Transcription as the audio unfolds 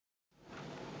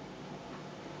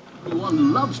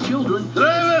Everyone loves children.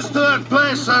 Drive us to that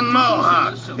place on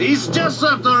Mohawk. He's just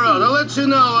up the road. I'll let you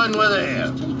know when we're there.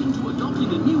 Taken to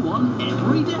adopting a new one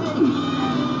every day.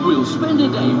 We'll spend a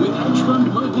day with hedge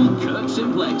fund mogul Kirk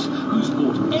Simplex, who's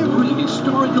bought every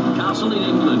historical castle in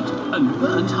England and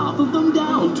burnt half of them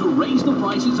down to raise the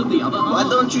prices of the other half. Why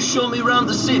don't you show me around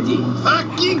the city?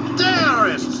 Fucking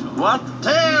terrorists! What?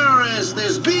 Terrorists!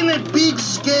 There's been a big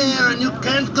scare and you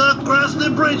can't go across the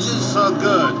bridges so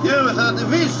good. You without the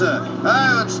visa,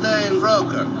 I would stay in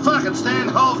Broker. Fucking stay in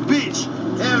Hove Beach.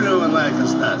 Everyone like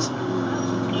us does.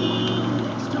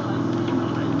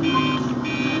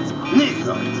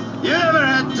 Nico, you ever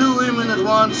had two women at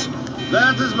once?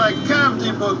 That is my cab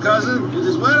depot, cousin. It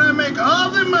is where I make all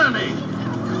the money.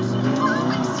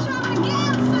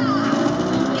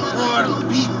 For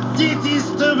big titties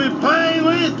to be playing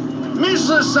with?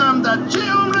 Мисля съм да че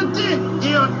умрети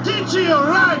и оттичи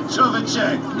right,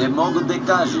 човече. Не мога да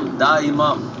кажа. Да,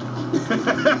 имам.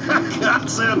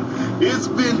 Cousin, it's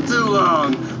been too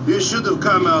long. You should have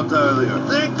come out earlier.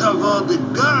 Think of all the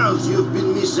girls you've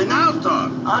been missing out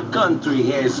on. Our country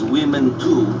has women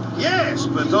too. Yes,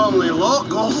 but only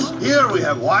locals. Here we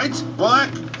have whites,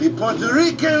 black, the Puerto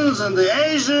Ricans and the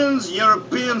Asians,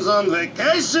 Europeans on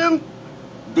vacation.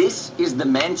 This is the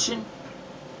mansion?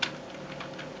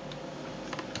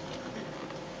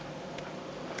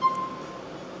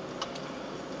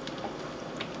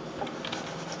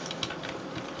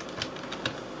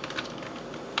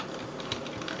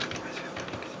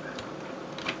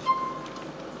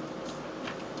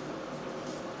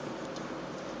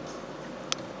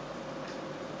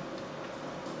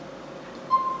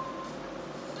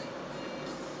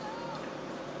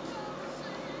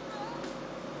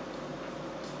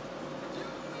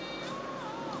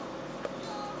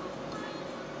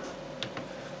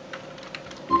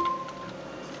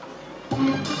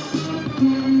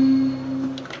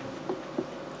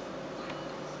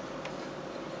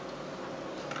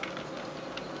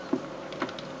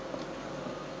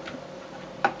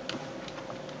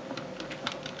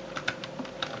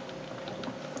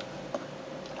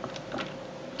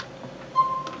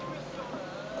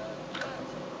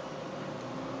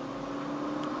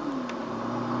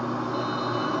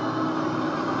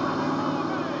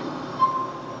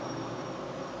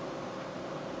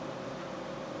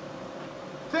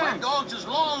 My dog's is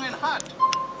long and hot.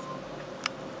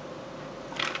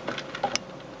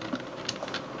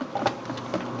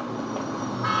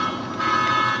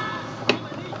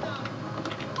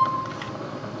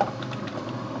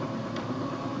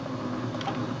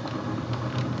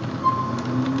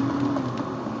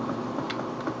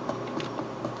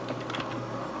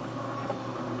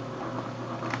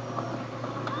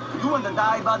 You want to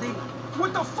die, buddy?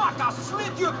 What the fuck? I'll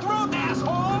slit your throat,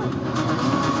 asshole!